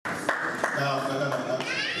No.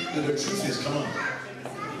 The truth is, come on.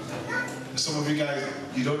 Some of you guys,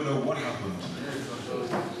 you don't know what happened.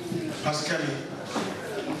 Pastor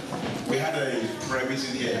Kemi, we had a prayer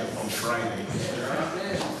meeting here on Friday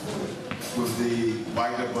with the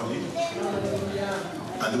wider body,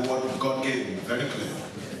 and the word God gave me very clear.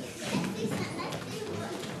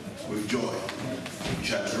 With joy, you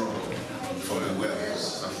shall draw for the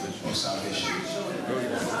wells of salvation.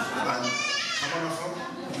 And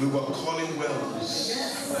we were calling wells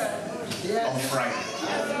on Friday.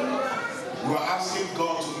 We were asking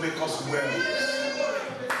God to make us wells.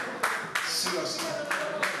 Seriously.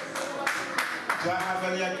 Do I have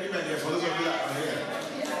any agreement here for those of you that are here?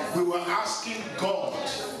 We were asking God.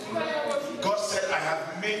 God said, I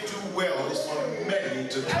have made you wells for many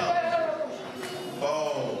to come.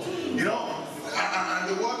 Oh, you know, and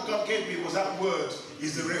the word God gave me was that word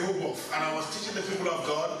is the Rehoboth. And I was teaching the people of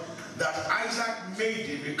God that Isaac made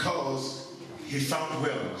it because he found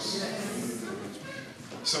wells.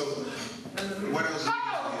 So, what else?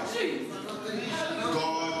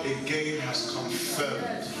 God again has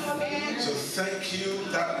confirmed. So thank you.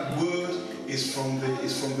 That word is from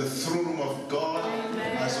the throne room of God.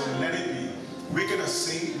 And so let it be. We're gonna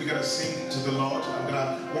sing to the Lord.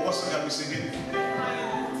 What song are we singing?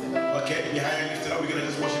 Okay, behind and lifted up, we're gonna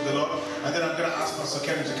just worship the Lord. And then I'm gonna ask Pastor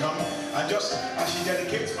Karin to come. And just as she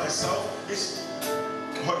dedicates myself,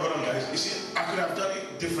 hold on guys. You see, I could have done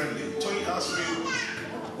it differently. Tony asked me,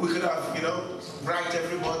 we could have, write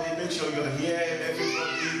everybody, make sure you're here,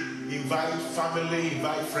 everybody, invite family,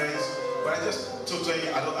 invite friends. But I just told you,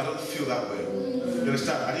 I don't feel that way. You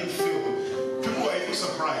understand? I didn't feel. People were even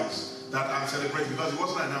surprised that I'm celebrating because it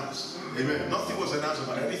wasn't announced. Amen. Nothing was announced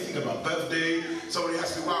about anything about birthday. Somebody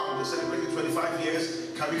asked me, wow, we're celebrating 25 years.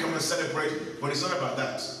 Can we come and celebrate? But it's not about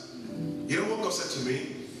that. You know what God said to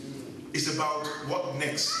me? It's about what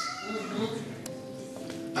next.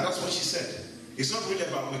 And that's what she said. It's not really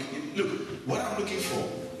about look, what I'm looking for.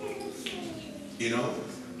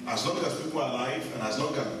 As long as people are alive, and as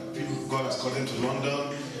long as God has called them to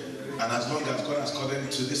London, and as long as God has called them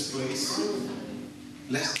to this place,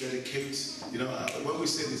 let's dedicate. When we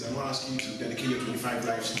say this, I'm not asking you to dedicate your 25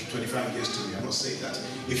 years to me. I'm not saying that.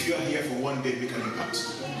 If you are here for one day, make an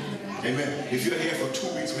impact. Amen. If you are here for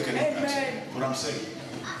 2 weeks, make an impact. What I'm saying.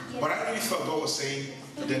 But I really felt God was saying,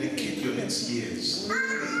 dedicate your next years.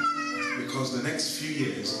 Because the next few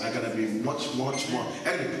years are going to be much, much more.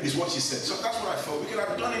 Anyway, is what she said. So that's what I felt. We could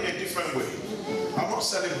have done it in a different way. I'm not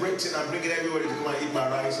celebrating and bringing everybody to come and eat my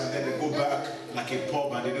rice and then they go back like a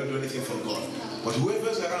pub and they don't do anything for God. But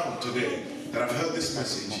whoever's around today that have heard this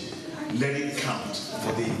message, let it count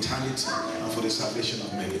for the eternity and for the salvation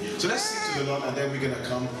of many. So let's sing to the Lord and then we're going to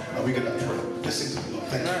come and we're going to pray. Let's sing to the Lord.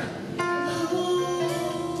 Thank you.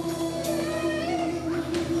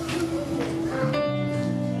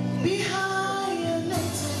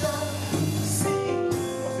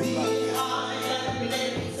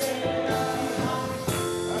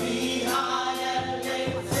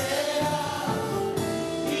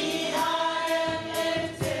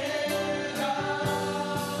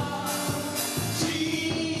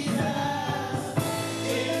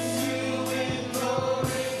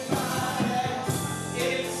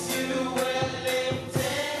 It's you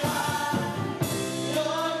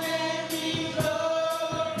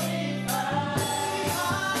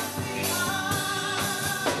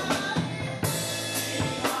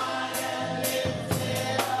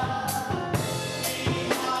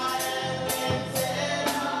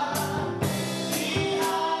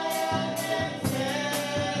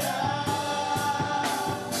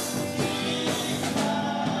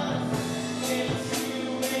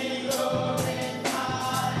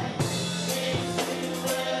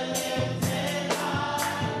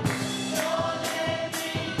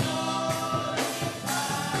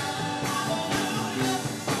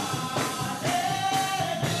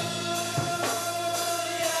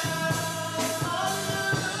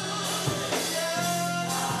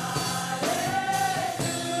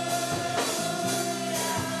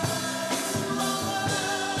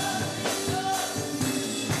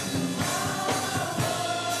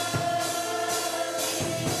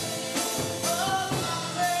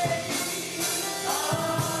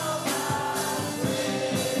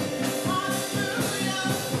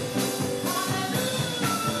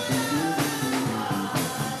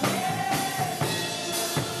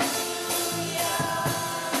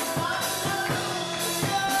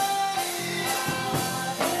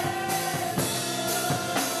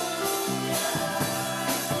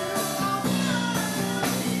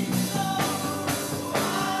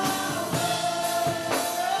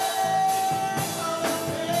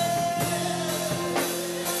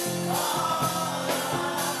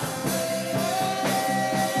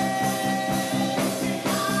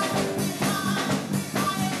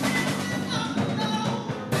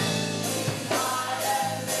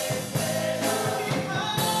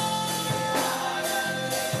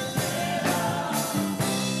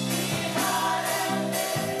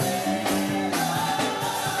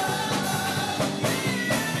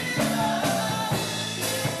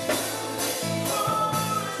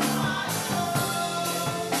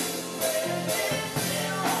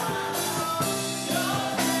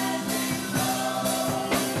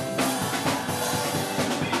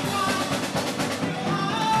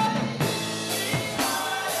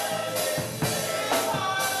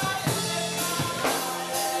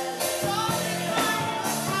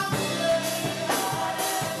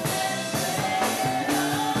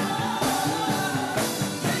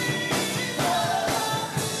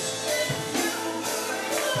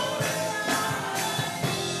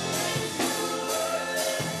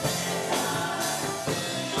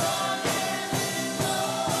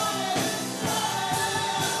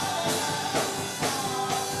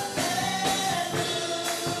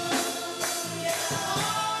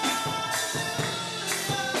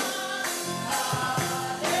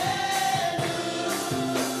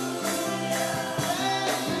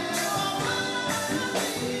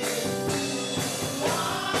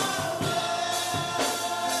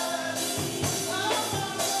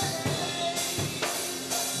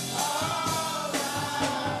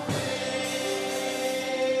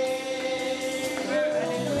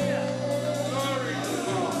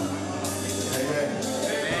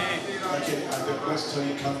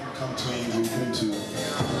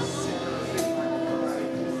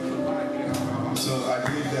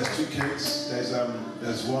certificates.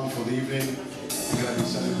 There's one for the evening. We're going to be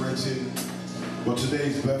celebrating. But today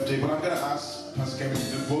is birthday. But I'm going to ask Pastor Kemi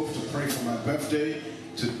to do both, to pray for my birthday.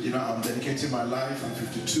 I'm dedicating my life. I'm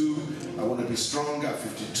 52. I want to be strong at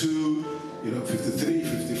 52. 53,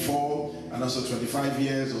 54, and also 25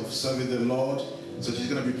 years of serving the Lord. So she's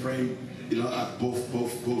going to be praying, at both.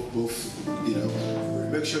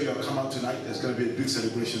 Make sure you come out tonight. There's going to be a big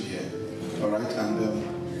celebration here. All right,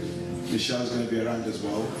 and Michelle's going to be around as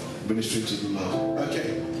well, ministering to the Lord.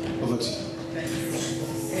 Okay, over to you.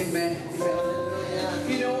 Amen.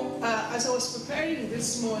 As I was preparing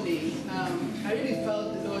this morning, I really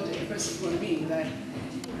felt the Lord impress upon me that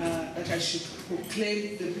I should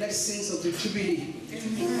proclaim the blessings of the Jubilee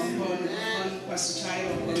upon Pastor Chai,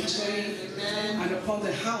 upon Tony, and upon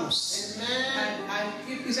the house. And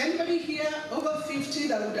is anybody here over 50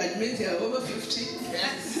 that would admit they are over 50?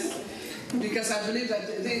 Yes. Because I believe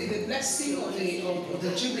that the blessing of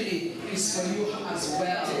the Jubilee is for you as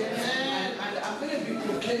well. And I'm going to be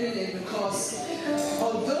proclaiming it because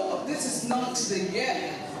although this is not the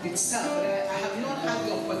year itself, I have not had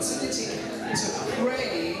the opportunity to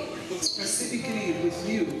pray specifically with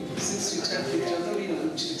you since you turned 50.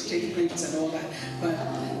 Although to take gifts and all that, but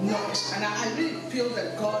not. And I really feel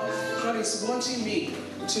that God is wanting me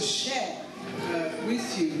to share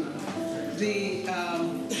with you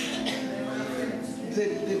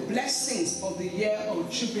the blessings of the year of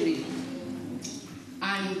Jubilee.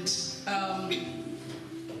 And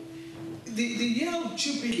the year of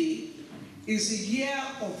Jubilee is a year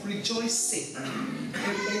of rejoicing, a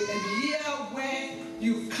year where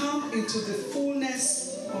you come into the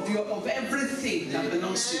fullness of everything that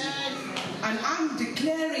belongs to you. And I'm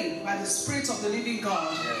declaring by the Spirit of the living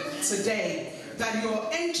God today that you're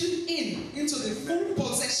entering into the full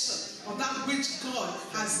possession of that which God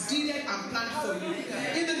has deeded and planned for you,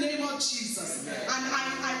 in the name of Jesus. And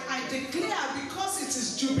I declare, because it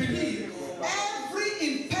is Jubilee, every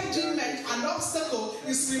impediment and obstacle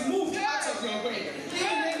is removed out of your way, in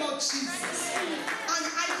the name of Jesus. And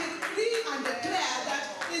I decree and declare that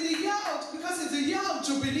in the year because it's the year of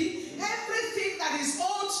Jubilee, everything that is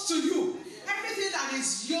owed to you, everything that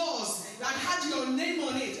is yours, that had your name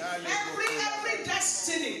on it, every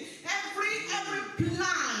destiny, every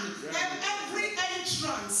plan, every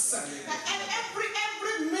entrance, and every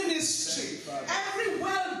ministry, every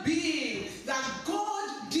well-being that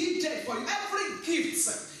God did for you, every gift,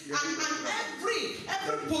 and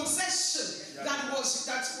every possession that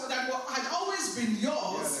had always been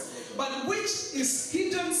yours, but which is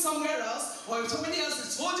hidden somewhere else, or if somebody else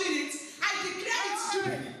is holding it, I declare it's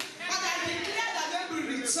Jubilee. And I declare that they will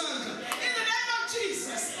return in the name of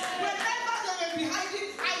Jesus. Wherever they may be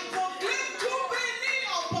hiding, I proclaim Jubilee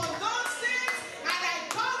upon those things, and I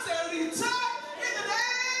cause a return in the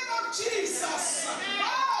name of Jesus.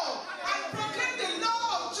 Oh, I proclaim the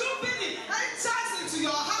law of Jubilee enters into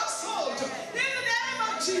your household in the name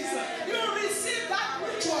of Jesus. You receive that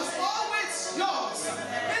which was always yours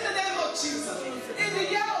in the name of Jesus. In the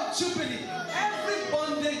year of Jubilee, every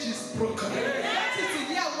bondage is broken. That is the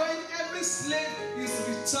year when every slave is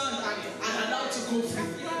returned and allowed to go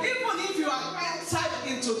free. Even if you are entered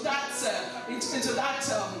into that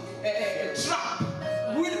trap,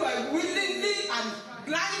 willingly and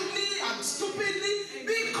blindly and stupidly,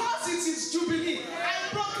 because it is Jubilee, I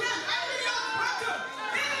proclaim every yoke broken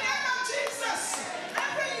in the name of Jesus.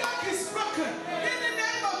 Every yoke is broken in the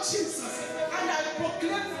name of Jesus, and I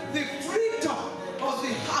proclaim the freedom of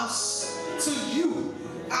the house to you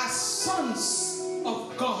as sons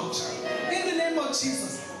of God in the name of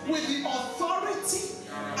Jesus, with the authority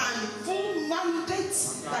and full mandate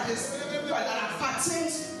that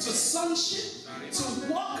appertains to sonship, to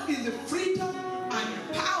walk in the freedom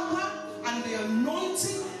and power and the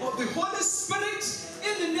anointing of the Holy Spirit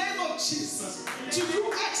in the name of Jesus, to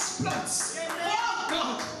do exploits for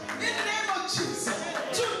God in the name of Jesus,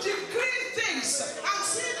 to decree things and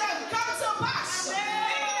see them come to pass in the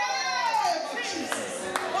name of Jesus.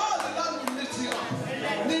 Oh, the Lord will lift you up.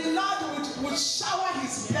 The Lord would shower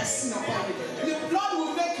His blessing upon you. The Lord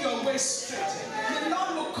will make your way straight. The Lord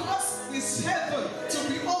will cause His heaven to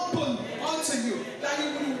be open unto you, that you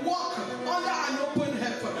will walk under an open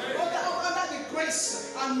heaven, under the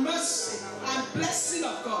grace and mercy and blessing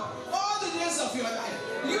of God all the days of your life,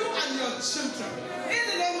 you and your children, in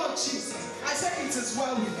the name of Jesus. I say it is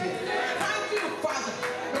well with you. Thank you, Father,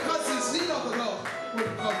 because the zeal of the Lord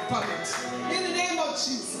will confirm it. In the name of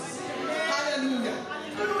Jesus. Hallelujah.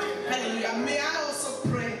 Hallelujah. May I also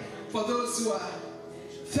pray for those who are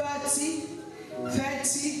 30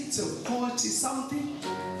 to 40 something.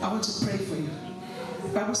 I want to pray for you. The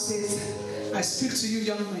Bible says I speak to you,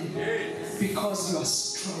 young men, because you are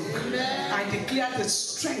strong. I declare the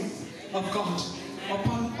strength of God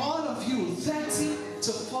upon all of you, 30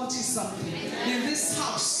 to 40 something in this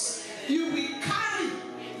house. You will carry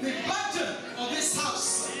the burden of this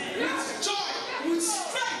house with joy, with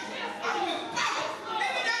strength, and with power.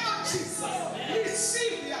 In the name of Jesus,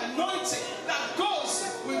 receive the anointing that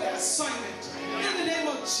goes with the assignment. In the name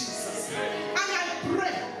of Jesus. And I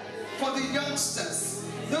pray for the youngsters,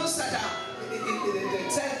 those that are in the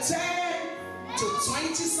 10 to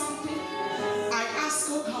 20 something. I ask,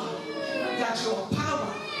 oh God, that your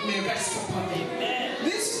power may rest upon them.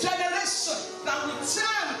 This generation that will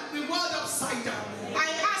turn the world upside down, I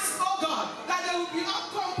ask, oh God, that they will be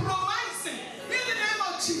uncompromising in the name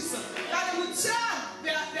of Jesus, that they will turn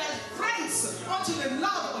their friends unto the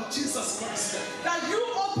love of Jesus Christ, that you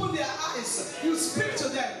open their eyes, you speak to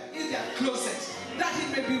them in their closet, that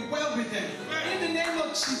it may be well with them in the name of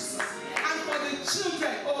Jesus. And for the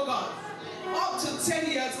children, oh God, up to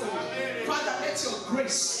 10 years old, Father, let your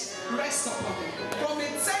grace rest upon them. From a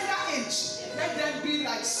tender age, let them be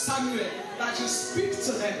like Samuel, that you speak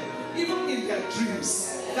to them, even in their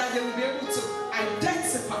dreams, that they will be able to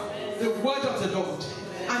identify the word of the Lord,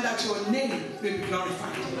 and that your name may be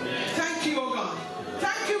glorified. Thank you, oh God.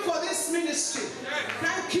 Thank you for this ministry.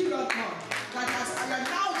 Thank you, Lord God, that has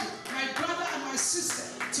allowed my brother and my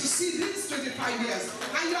sister to see these 25 years,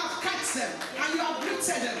 and you have kept them, and you have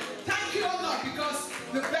lifted them. Thank you, oh God, because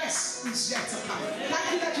the best is yet to come.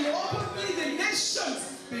 Thank you that you open the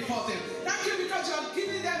nations before them. Thank you because you have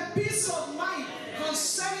given them peace of mind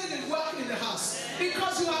concerning the work in the house,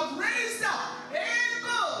 because you have raised up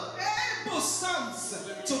able sons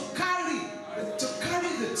to carry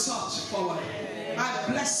the church forward. I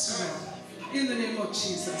bless you in the name of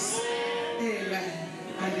Jesus. Amen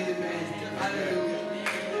and amen. Hallelujah.